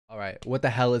Alright, what the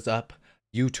hell is up,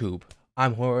 YouTube?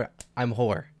 I'm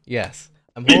whore. Yes.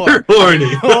 I'm You're whore. horny.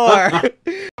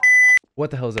 Whore.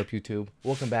 What the hell's up, YouTube?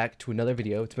 Welcome back to another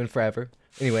video. It's been forever.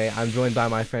 Anyway, I'm joined by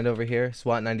my friend over here,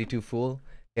 SWAT92 Fool.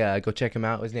 Yeah, go check him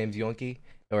out. His name's Yonky.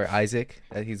 Or Isaac.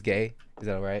 He's gay. Is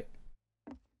that alright?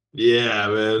 Yeah,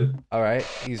 man. Alright.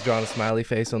 He's drawn a smiley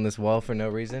face on this wall for no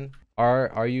reason.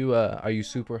 Are you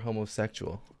super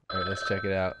homosexual? Alright, let's check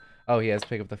it out. Oh, he has to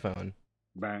pick up the phone.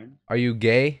 Bang. Are you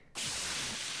gay?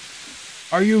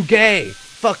 Are you gay?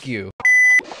 Fuck you.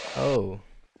 Oh.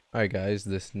 Alright guys,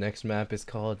 this next map is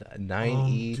called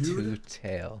 9E2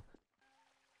 Tail.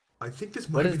 I think this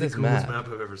What might is be the this coolest map?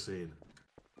 map I've ever seen.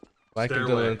 My Stairway.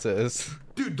 condolences.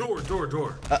 Dude, door.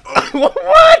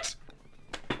 What?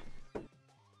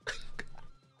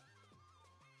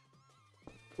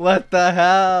 What the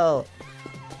hell?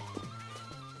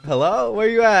 Hello? Where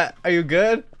you at? Are you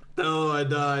good? Oh, I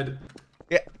died.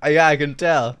 Yeah, I can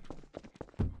tell.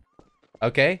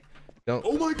 Okay. Don't.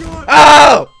 Oh my god!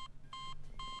 Oh!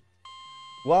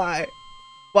 Why?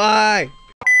 Why?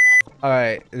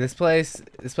 Alright, this place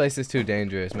is too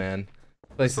dangerous, man.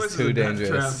 This place is too a death trap.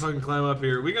 dangerous. Fucking climb up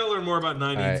here. We gotta learn more about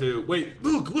 9E2. Wait,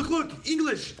 look!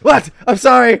 English! What? I'm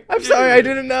sorry! I'm sorry, Yeah. I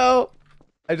didn't know!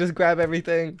 I just grab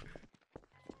everything.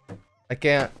 I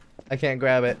can't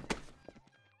grab it.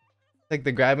 Like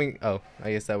the grabbing. Oh,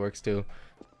 I guess that works too.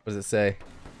 What does it say?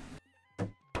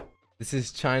 This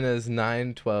is China's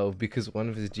 912 because one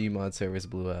of his GMOD servers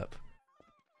blew up.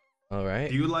 Alright.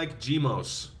 Do you like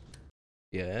GMOS?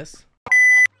 Yes.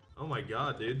 Oh my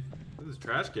god, dude. Look at this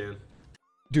trash can.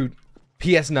 Dude,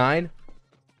 PS9?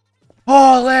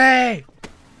 Holy!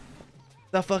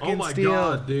 The fucking Oh my steal.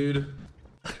 god, dude.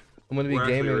 I'm gonna be We're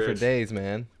actually gaming for rich. days,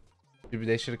 man. Dude,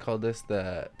 they should have called this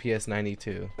the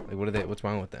PS92. Like, what's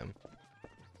wrong with them?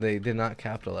 They did not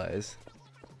capitalize.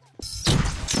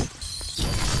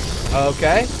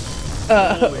 Okay.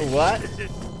 What?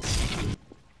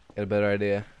 Got a better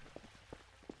idea.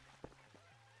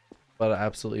 About to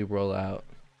absolutely roll out.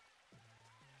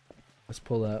 Let's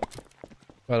pull up.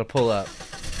 About to pull up.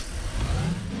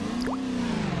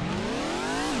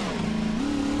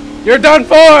 You're done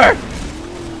for!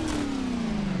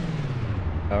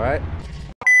 Alright.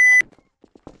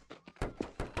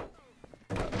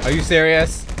 Are you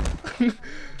serious? Damn,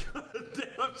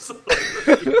 I'm sorry.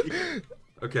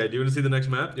 Okay, do you want to see the next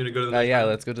map? Do you want to go to the next Yeah, map?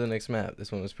 let's go to the next map.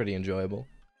 This one was pretty enjoyable.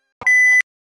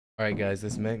 Alright guys,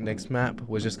 this next map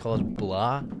was just called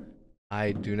Blah.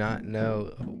 I do not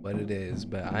know what it is,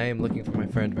 but I am looking for my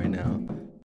friend right now.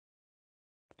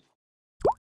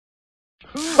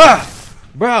 Ah!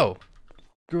 Bro!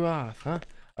 Screw off, huh?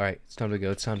 Alright, it's time to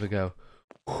go, it's time to go.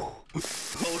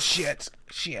 Oh shit!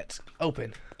 Shit!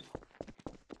 Open.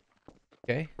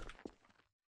 Okay.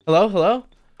 Hello? Hello?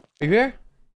 Are you here?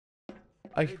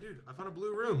 Hey, dude, I found a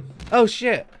blue room. Oh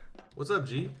shit! What's up,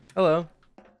 G? Hello.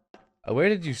 Where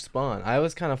did you spawn? I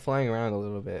was kind of flying around a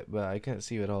little bit, but I couldn't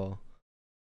see you at all.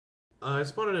 I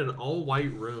spawned in an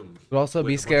all-white room. But also with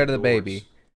be a bunch scared of the doors. baby.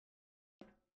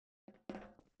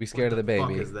 Be scared of the What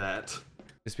the baby. fuck is that?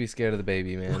 Just be scared of the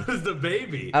baby, man. What is the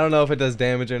baby? I don't know if it does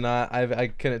damage or not. I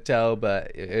couldn't tell,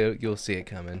 but you'll see it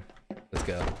coming. Let's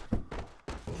go.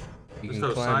 You Let's can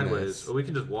go climb sideways. this. Or we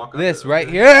can just walk up This it, right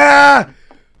okay? here. Ah!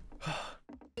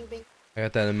 I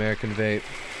got that American vape.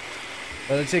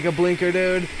 Let it take a blinker,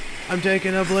 dude. I'm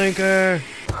taking a blinker.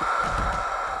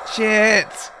 Shit.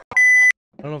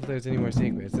 I don't know if there's any more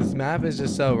secrets. This map is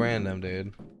just so random,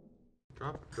 dude.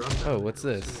 Drop Oh, down. what's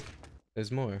this?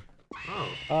 There's more. Oh.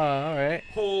 Oh, alright.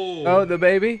 Oh. Oh, the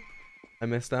baby? I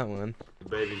missed that one. The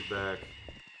baby's back.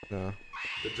 No,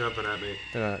 They're jumping at me.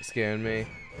 they're not scaring me.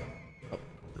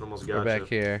 I almost We're got back you.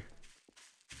 here.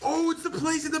 Oh, it's the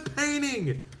place in the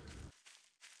painting!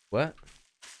 What?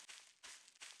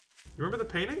 You remember the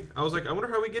painting? I was like, I wonder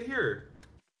how we get here.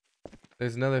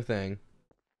 There's another thing.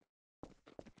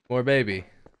 More baby.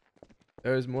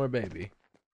 There's more baby.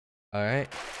 Alright.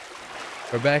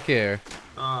 We're back here.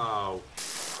 Oh.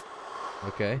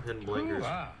 Okay. Hidden blinkers.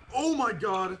 Oh my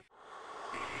god!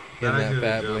 Getting that actually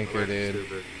fat jumped blinker, way dude.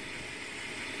 stupid.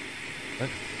 What?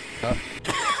 Oh.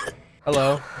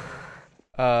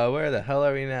 Hello. Where the hell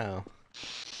are we now?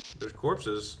 There's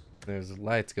corpses. There's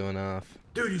lights going off.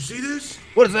 Dude, you see this?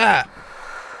 What is that?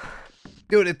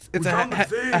 Dude, it's We a, found the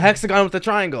thing. a hexagon with a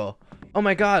triangle. Oh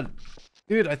my god.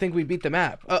 Dude, I think we beat the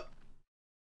map. I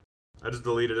just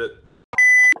deleted it.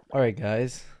 Alright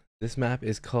guys. This map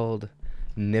is called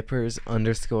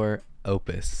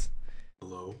Nippers_Opus.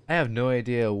 Hello? I have no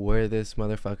idea where this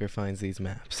motherfucker finds these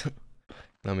maps.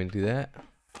 Want me to do that?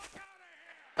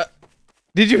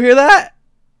 Did you hear that?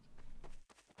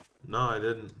 No, I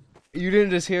didn't. You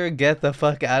didn't just hear "get the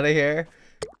fuck out of here"?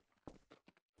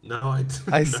 No, I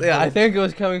didn't. I think it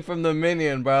was coming from the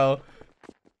minion, bro.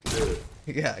 Dude,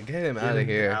 Yeah, get him out of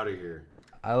here. Out of here.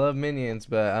 I love minions,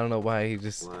 but I don't know why he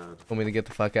just Loud. told me to get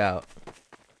the fuck out.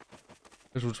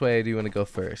 Which way do you want to go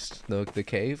first? The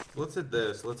cave? Let's hit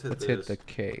this. Let's hit Hit the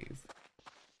cave.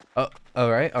 Oh,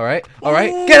 alright.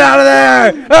 Get out of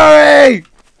there! Hurry!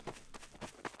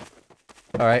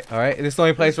 Alright. This is the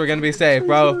only place we're gonna be safe,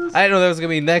 bro. I didn't know there was gonna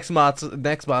be next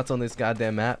bots on this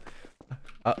goddamn map.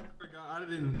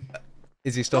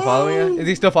 Is he still following us? Is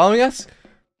he still following us?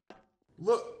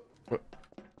 Look.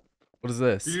 What is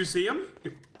this? Did you see him?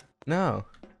 No.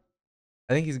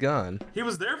 I think he's gone. He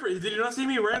was there for you. Did you not see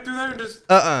me? He ran through there and just...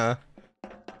 Okay,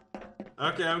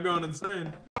 I'm going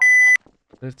insane.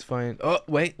 It's fine. Oh,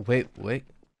 wait.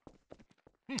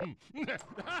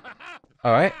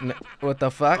 Alright. What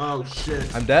the fuck? Oh,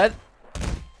 shit. I'm dead?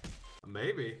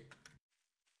 Maybe.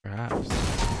 Perhaps.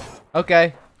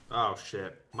 Okay. Oh,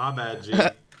 shit. My bad, G.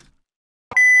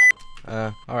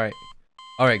 Alright.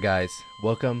 Alright, guys.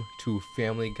 Welcome to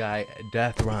Family Guy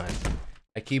Death Run.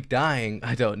 I keep dying.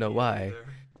 I don't know why.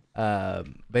 But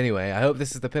anyway, I hope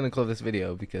this is the pinnacle of this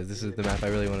video because this is the map I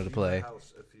really wanted to play.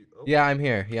 Yeah, I'm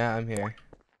here.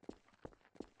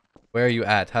 Where are you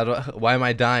at? Why am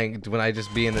I dying when I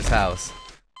just be in this house?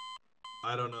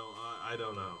 I don't know. I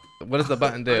don't know. What does the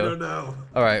button do? I don't know.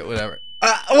 Alright, whatever.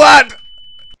 What?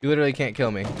 You literally can't kill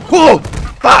me. Whoa!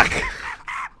 Fuck!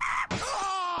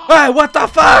 Hey, what the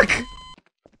fuck?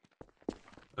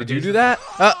 Did you do that?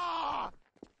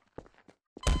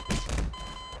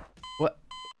 What?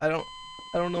 I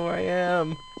don't know where I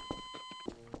am.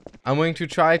 I'm going to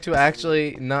try to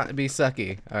actually not be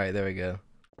sucky. Alright, there we go.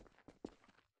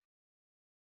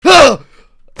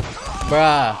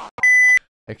 Bruh.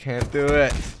 I can't do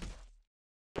it.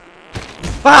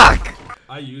 Fuck!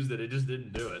 I used it. It just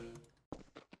didn't do it.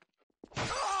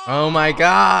 Oh my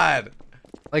god.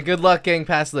 Like, good luck getting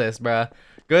past this, bruh.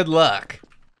 Good luck.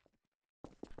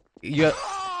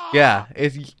 Yeah,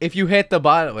 if you hit the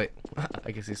bottom, wait,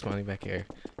 I guess he's spawning back here.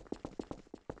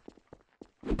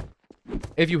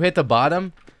 If you hit the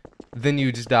bottom, then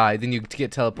you just die. Then you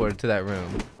get teleported to that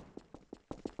room.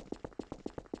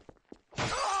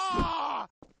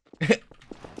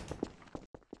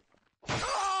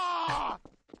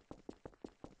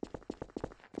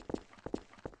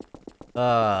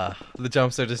 The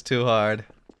jumps are just too hard.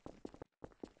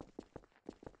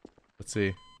 Let's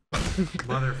see.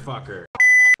 Motherfucker.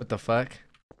 What the fuck?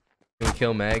 Can we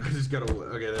kill Meg? I just gotta.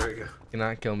 Okay, there we go.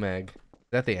 Cannot kill Meg. Is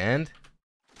that the end?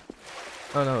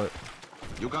 Oh no.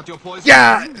 You got your poison?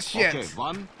 Yeah! Shit! Okay,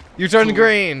 one. You turned two,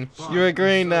 green! one. You're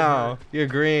green now. You're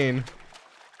green.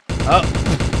 Oh!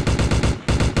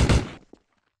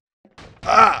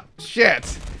 Ah!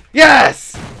 Shit!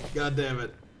 Yes! God damn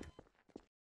it.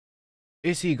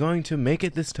 Is he going to make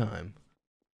it this time?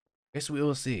 Guess we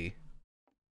will see.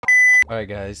 Alright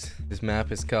guys, this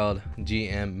map is called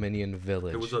GM Minion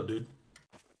Village. Hey, what's up, dude?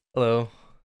 Hello.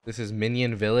 This is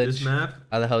Minion Village? This map?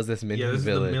 How the hell is this Minion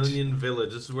Village? Yeah, this is the Minion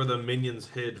Village. This is where the minions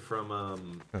hid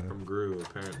from Gru,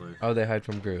 apparently. Oh, they hide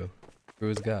from Gru.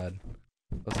 Gru is God.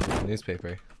 That's the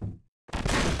newspaper.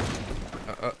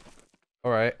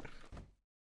 Alright.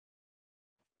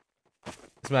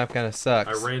 This map kind of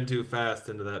sucks. I ran too fast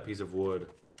into that piece of wood.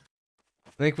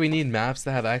 I think we need maps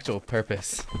that have actual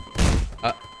purpose.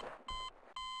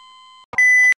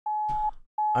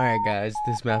 Alright guys,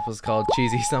 this map was called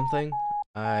Cheesy something.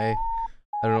 I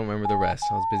don't remember the rest.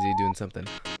 I was busy doing something.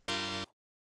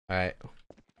 Alright.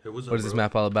 Hey, what's up, What is this bro?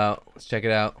 map all about? Let's check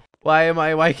it out.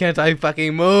 Why can't I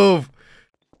fucking move?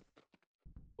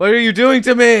 What are you doing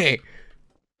to me?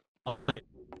 I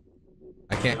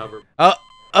can't. Oh,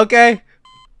 okay.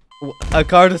 A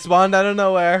car just spawned out of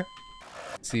nowhere.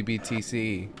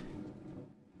 CBTC.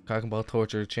 Cock and ball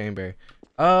torture chamber.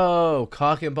 Oh,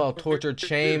 cock and ball torture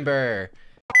chamber.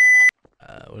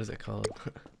 What is it called?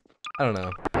 I don't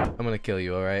know. I'm gonna kill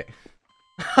you, alright?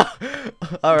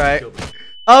 Alright.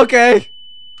 Okay!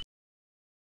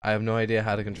 I have no idea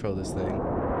how to control this thing.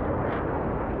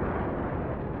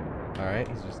 Alright,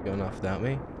 he's just going off without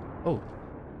me. Oh,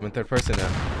 I'm in third person now.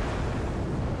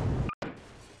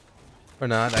 Or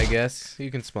not, I guess.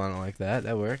 You can spawn it like that.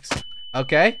 That works.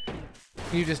 Okay.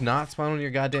 Can you just not spawn on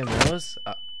your goddamn nose?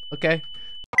 Okay.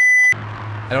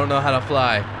 I don't know how to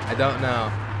fly. I don't know.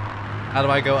 How do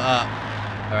I go up?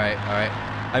 Alright.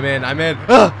 I'm in.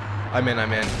 Ah! I'm in.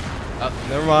 Oh,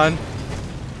 never mind.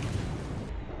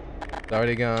 It's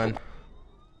already gone.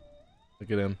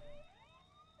 Look at him.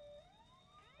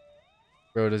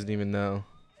 Bro doesn't even know.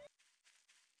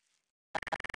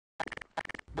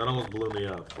 That almost blew me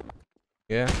up.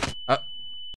 Yeah?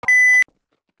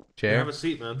 Chair? Have a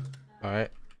seat, man.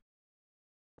 Alright.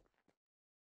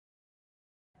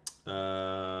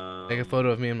 Take a photo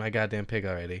of me and my goddamn pig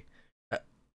already.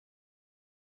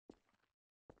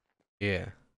 Yeah.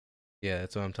 Yeah,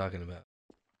 that's what I'm talking about.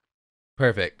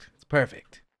 Perfect. It's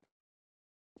perfect.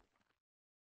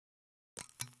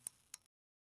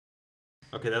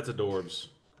 Okay, that's adorbs.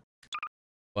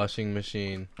 Washing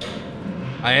machine.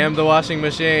 I am the washing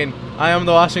machine. I am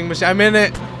the washing machine. I'm in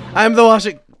it. I'm the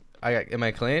washing. Am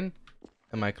I clean?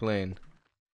 Am I clean?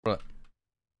 What?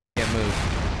 Can't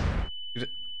move.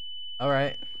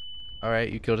 Alright.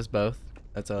 Alright, you killed us both.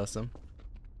 That's awesome.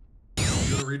 You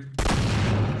wanna read?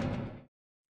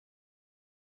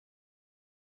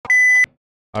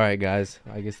 Alright, guys.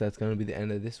 I guess that's gonna be the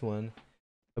end of this one.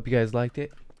 Hope you guys liked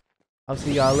it. I'll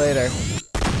see y'all later.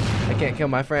 I can't kill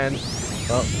my friend.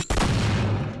 Well,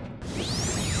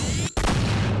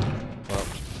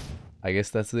 I guess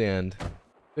that's the end.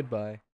 Goodbye.